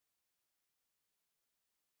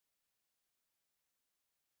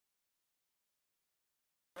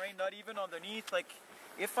Not even underneath. Like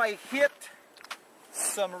if I hit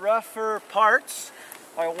some rougher parts,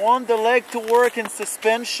 I want the leg to work in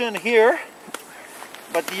suspension here.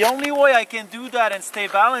 But the only way I can do that and stay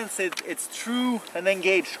balanced it's through an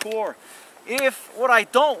engaged core. If what I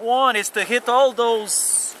don't want is to hit all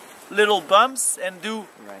those little bumps and do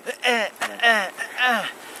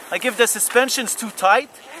like if the suspension's too tight,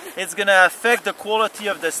 it's gonna affect the quality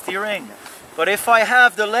of the steering. But if I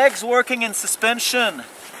have the legs working in suspension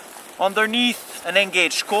underneath an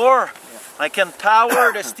engaged core, I can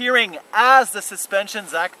power the steering as the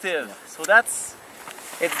suspension's active. So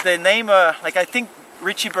it's the name, like I think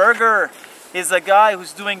Richie Berger is a guy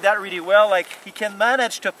who's doing that really well. Like he can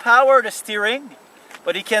manage to power the steering,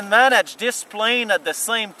 but he can manage this plane at the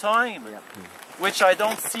same time, which I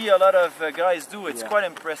don't see a lot of guys do. It's quite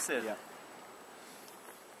impressive.